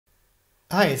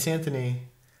Hi, it's Anthony.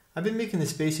 I've been making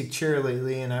this basic chair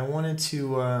lately and I wanted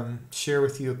to share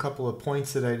with you a couple of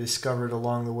points that I discovered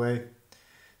along the way.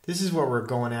 This is what we're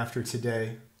going after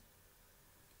today.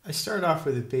 I start off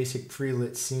with a basic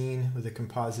pre-lit scene with a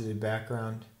composited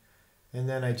background, and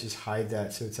then I just hide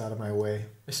that so it's out of my way.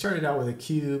 I started out with a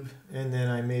cube and then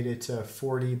I made it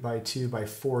 40 by 2 by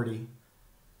 40.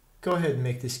 Go ahead and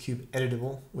make this cube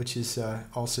editable, which is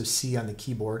also C on the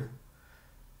keyboard.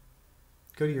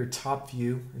 Go to your top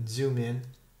view and zoom in.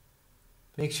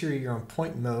 Make sure you're on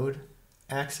point mode.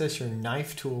 Access your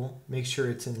knife tool. Make sure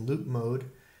it's in loop mode.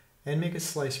 And make a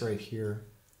slice right here.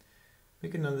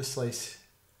 Make another slice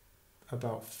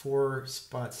about 4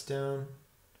 spots down.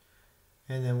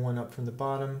 And then 1 up from the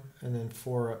bottom. And then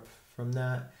 4 up from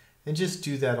that. And just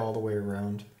do that all the way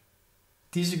around.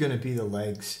 These are going to be the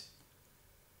legs.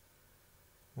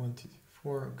 1, 2, 3,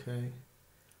 4. Okay.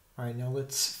 Alright, now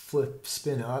let's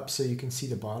spin up so you can see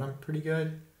the bottom pretty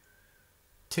good.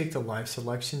 Take the live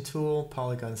selection tool,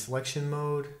 polygon selection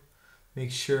mode.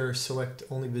 Make sure select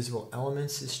only visible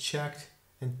elements is checked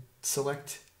and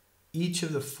select each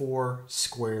of the 4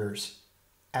 squares.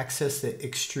 Access the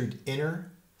extrude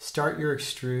inner, start your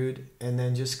extrude, and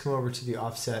then just come over to the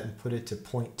offset and put it to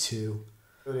 0.2.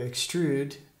 Go to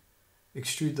extrude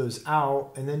those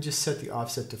out, and then just set the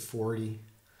offset to 40.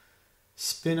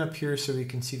 Spin up here so we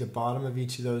can see the bottom of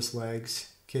each of those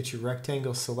legs. Get your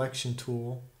rectangle selection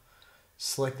tool,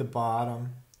 select the bottom,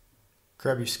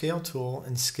 grab your scale tool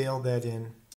and scale that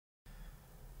in.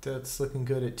 That's looking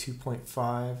good at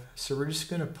 2.5. So we're just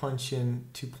going to punch in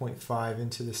 2.5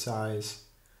 into the size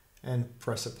and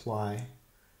press apply.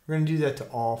 We're going to do that to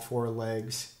all 4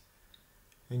 legs.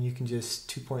 And you can just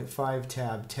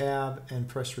 2.5 tab and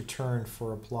press return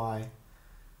for apply.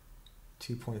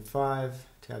 2.5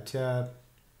 tab,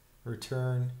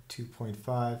 return,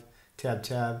 2.5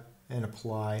 tab and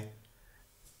apply.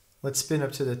 Let's spin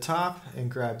up to the top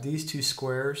and grab these 2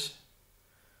 squares.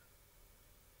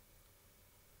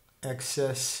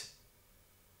 Access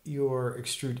your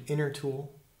extrude inner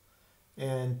tool,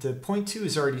 and the 0.2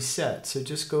 is already set, so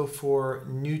just go for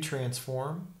new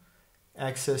transform.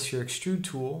 Access your extrude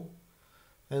tool,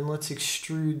 and let's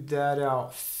extrude that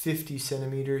out 50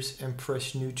 centimeters and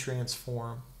press new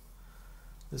transform.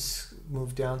 Let's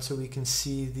move down so we can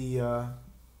see the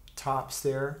tops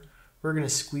there. We're going to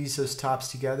squeeze those tops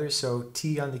together, so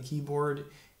T on the keyboard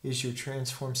is your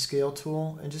transform scale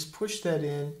tool, and just push that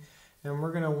in, and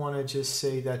we're going to want to just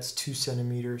say that's 2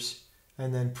 centimeters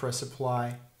and then press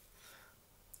apply.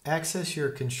 Access your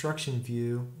construction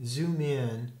view, zoom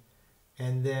in,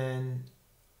 and then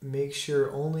make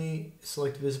sure only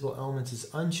select visible elements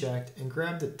is unchecked, and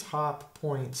grab the top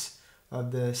points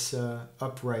of this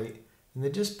upright, and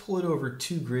then just pull it over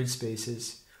 2 grid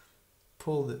spaces.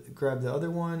 Grab the other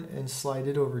one and slide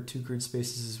it over 2 grid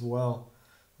spaces as well.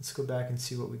 Let's go back and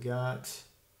see what we got.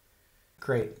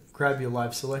 Great. Grab your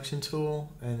live selection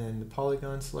tool and then the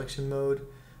polygon selection mode.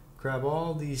 Grab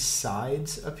all these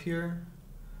sides up here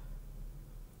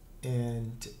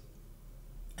and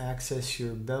access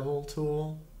your bevel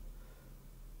tool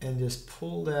and just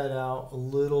pull that out a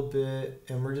little bit,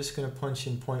 and we're just going to punch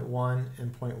in 0.1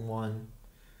 and 0.1.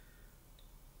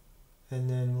 And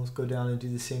then we'll go down and do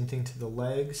the same thing to the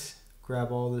legs.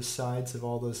 Grab all the sides of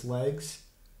all those legs.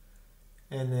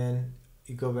 And then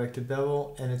you go back to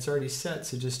bevel, and it's already set,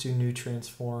 so just do new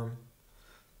transform.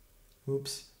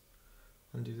 Oops,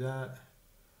 undo that.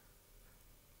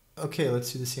 Okay,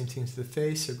 let's do the same thing to the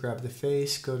face. So grab the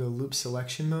face, go to loop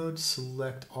selection mode,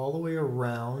 select all the way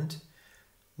around.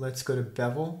 Let's go to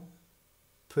bevel,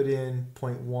 put in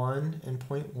 0.1 and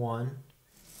 0.1.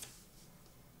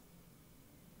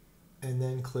 And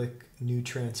then click new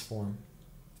transform.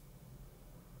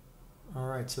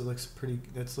 Alright, so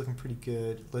that's looking pretty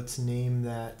good. Let's name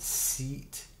that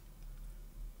seat.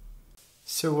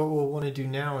 So what we'll want to do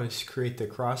now is create the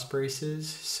cross braces.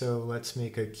 So let's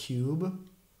make a cube.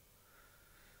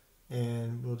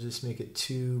 And we'll just make it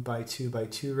 2 by 2 by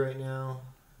 2 right now.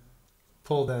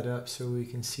 Pull that up so we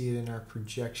can see it in our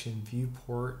projection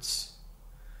viewports.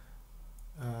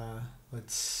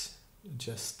 Let's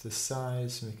adjust the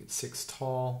size, make it 6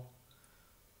 tall,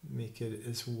 make it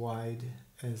as wide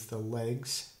as the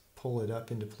legs, pull it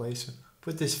up into place.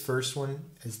 Put this first one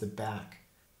as the back.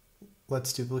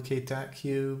 Let's duplicate that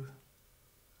cube,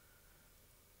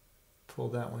 pull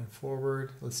that one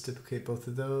forward. Let's duplicate both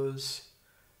of those,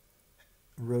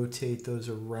 rotate those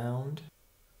around.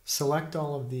 Select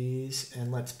all of these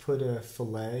and let's put a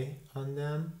fillet on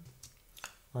them,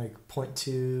 like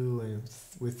 0.2 and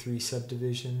with 3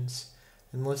 subdivisions.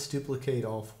 And let's duplicate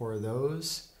all 4 of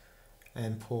those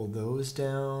and pull those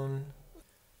down.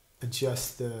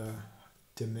 Adjust the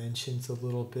dimensions a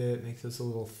little bit, make those a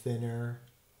little thinner,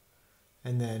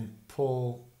 and then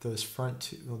pull those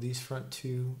these front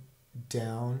two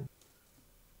down.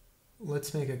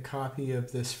 Let's make a copy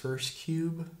of this first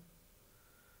cube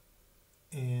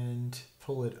and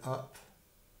pull it up.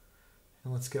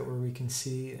 And let's get where we can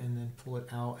see, and then pull it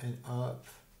out and up.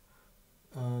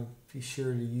 Be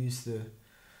sure to use the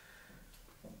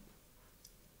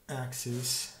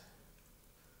axis.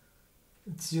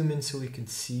 Let's zoom in so we can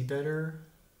see better.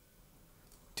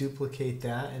 Duplicate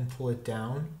that and pull it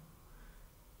down.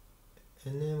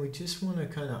 And then we just want to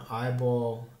kind of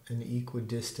eyeball an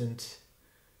equidistant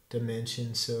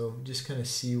dimension, so just kind of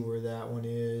see where that one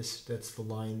is. That's the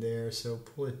line there, so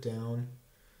pull it down.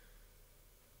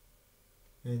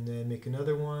 And then make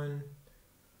another one,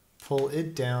 pull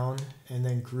it down, and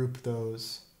then group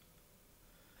those.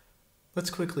 Let's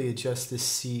quickly adjust this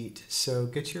seat. So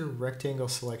get your rectangle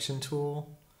selection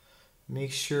tool.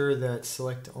 Make sure that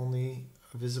select only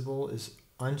visible is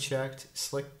unchecked.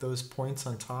 Select those points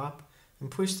on top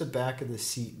and push the back of the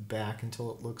seat back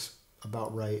until it looks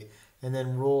about right. And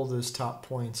then roll those top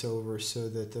points over so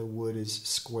that the wood is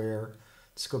square.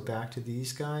 Let's go back to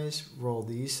these guys, roll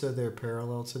these so they're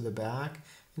parallel to the back,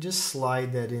 and just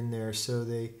slide that in there so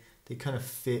they kind of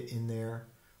fit in there.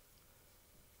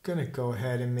 I'm going to go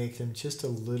ahead and make them just a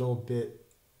little bit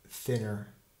thinner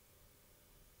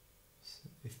so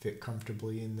they fit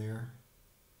comfortably in there.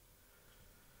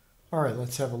 Alright,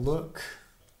 let's have a look.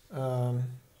 We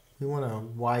want to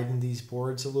widen these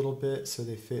boards a little bit so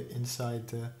they fit inside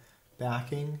the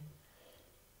backing.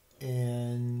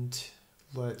 And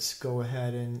let's go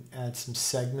ahead and add some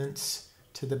segments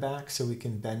to the back so we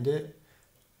can bend it.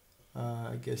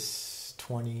 I guess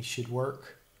 20 should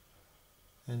work.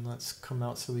 And let's come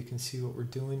out so we can see what we're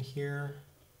doing here.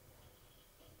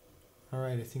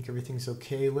 Alright, I think everything's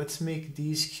okay. Let's make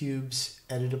these cubes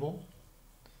editable.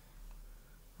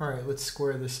 Alright, let's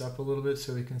square this up a little bit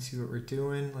so we can see what we're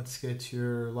doing. Let's get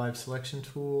your live selection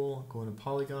tool, go into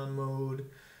polygon mode.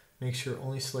 Make sure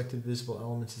only selected visible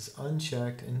elements is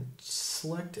unchecked, and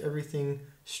select everything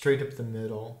straight up the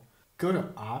middle. Go to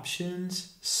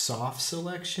options, soft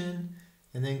selection,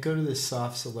 and then go to the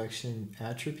soft selection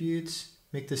attributes.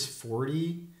 Make this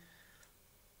 40.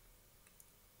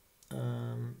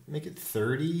 Make it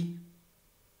 30.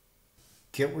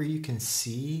 Get where you can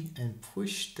see and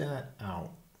push that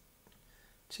out.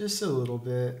 Just a little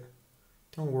bit.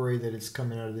 Don't worry that it's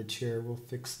coming out of the chair. We'll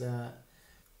fix that.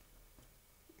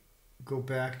 Go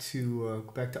back to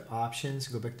options,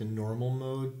 go back to normal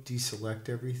mode, deselect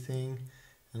everything,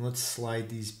 and let's slide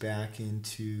these back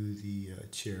into the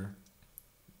chair.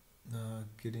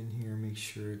 Get in here, make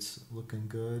sure it's looking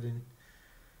good and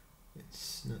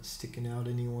it's not sticking out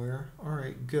anywhere.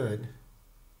 Alright, good.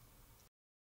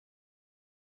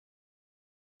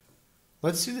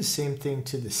 Let's do the same thing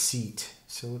to the seat.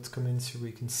 So let's come in so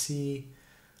we can see.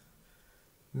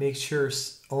 Make sure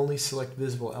only select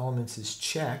visible elements is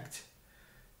checked.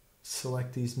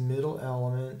 Select these middle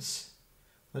elements.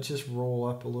 Let's just roll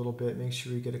up a little bit. Make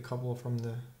sure we get a couple from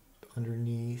the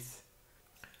underneath.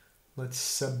 Let's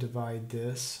subdivide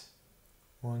this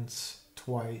once,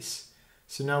 twice.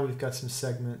 So now we've got some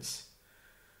segments.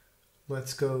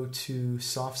 Let's go to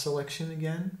soft selection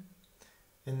again.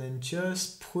 And then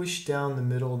just push down the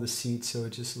middle of the seat so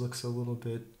it just looks a little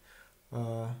bit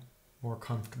more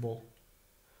comfortable.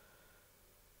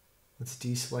 Let's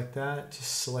deselect that.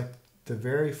 Just select the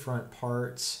very front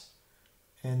parts,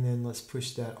 and then let's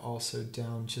push that also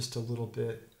down just a little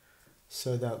bit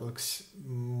so that looks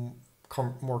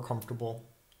more comfortable.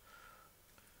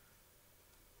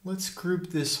 Let's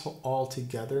group this all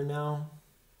together now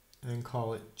and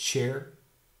call it chair.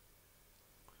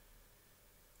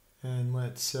 And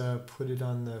let's put it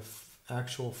on the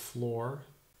actual floor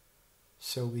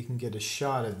so we can get a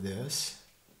shot of this.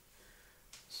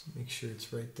 So make sure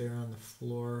it's right there on the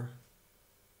floor.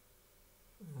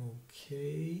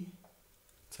 Okay,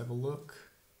 let's have a look.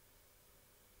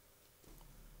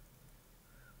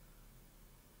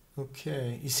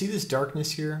 Okay, you see this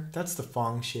darkness here? That's the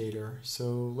Fong shader.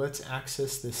 So let's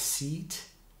access the seat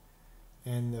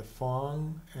and the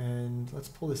Fong, and let's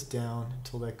pull this down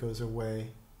until that goes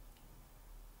away.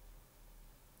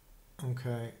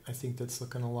 Okay, I think that's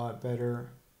looking a lot better.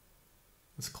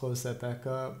 Let's close that back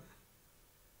up.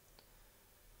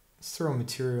 Let's throw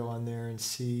material on there and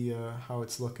see how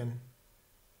it's looking.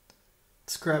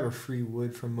 Let's grab a free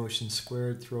wood from Motion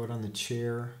Squared, throw it on the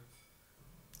chair.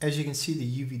 As you can see,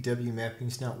 the UVW mapping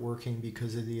is not working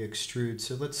because of the extrude,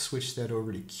 so let's switch that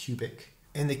over to cubic.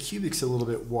 And the cubic's a little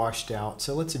bit washed out,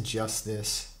 so let's adjust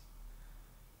this.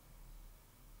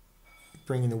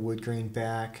 Bringing the wood grain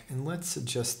back, and let's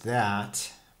adjust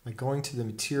that by going to the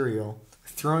material,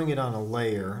 throwing it on a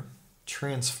layer,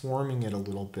 transforming it a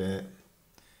little bit,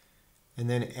 and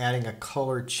then adding a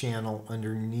color channel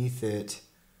underneath it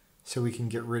so we can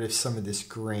get rid of some of this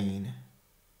grain.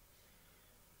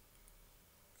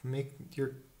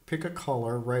 Pick a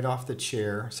color right off the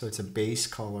chair so it's a base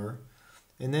color,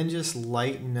 and then just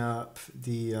lighten up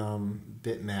the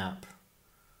bitmap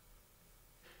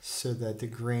so that the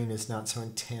grain is not so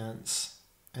intense.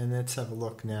 And let's have a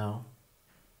look now.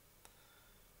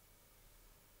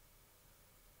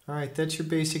 Alright, that's your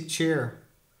basic chair.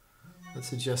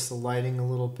 Let's adjust the lighting a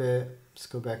little bit. Let's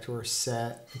go back to our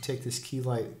set and take this key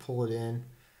light and pull it in.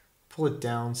 Pull it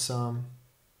down some.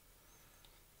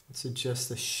 Let's adjust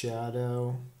the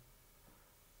shadow.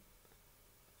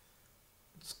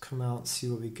 Let's come out and see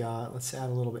what we got. Let's add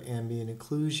a little bit ambient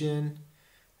occlusion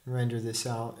and render this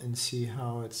out and see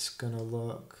how it's going to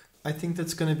look. I think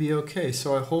that's going to be okay.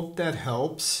 So I hope that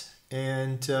helps,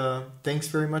 and thanks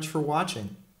very much for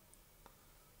watching.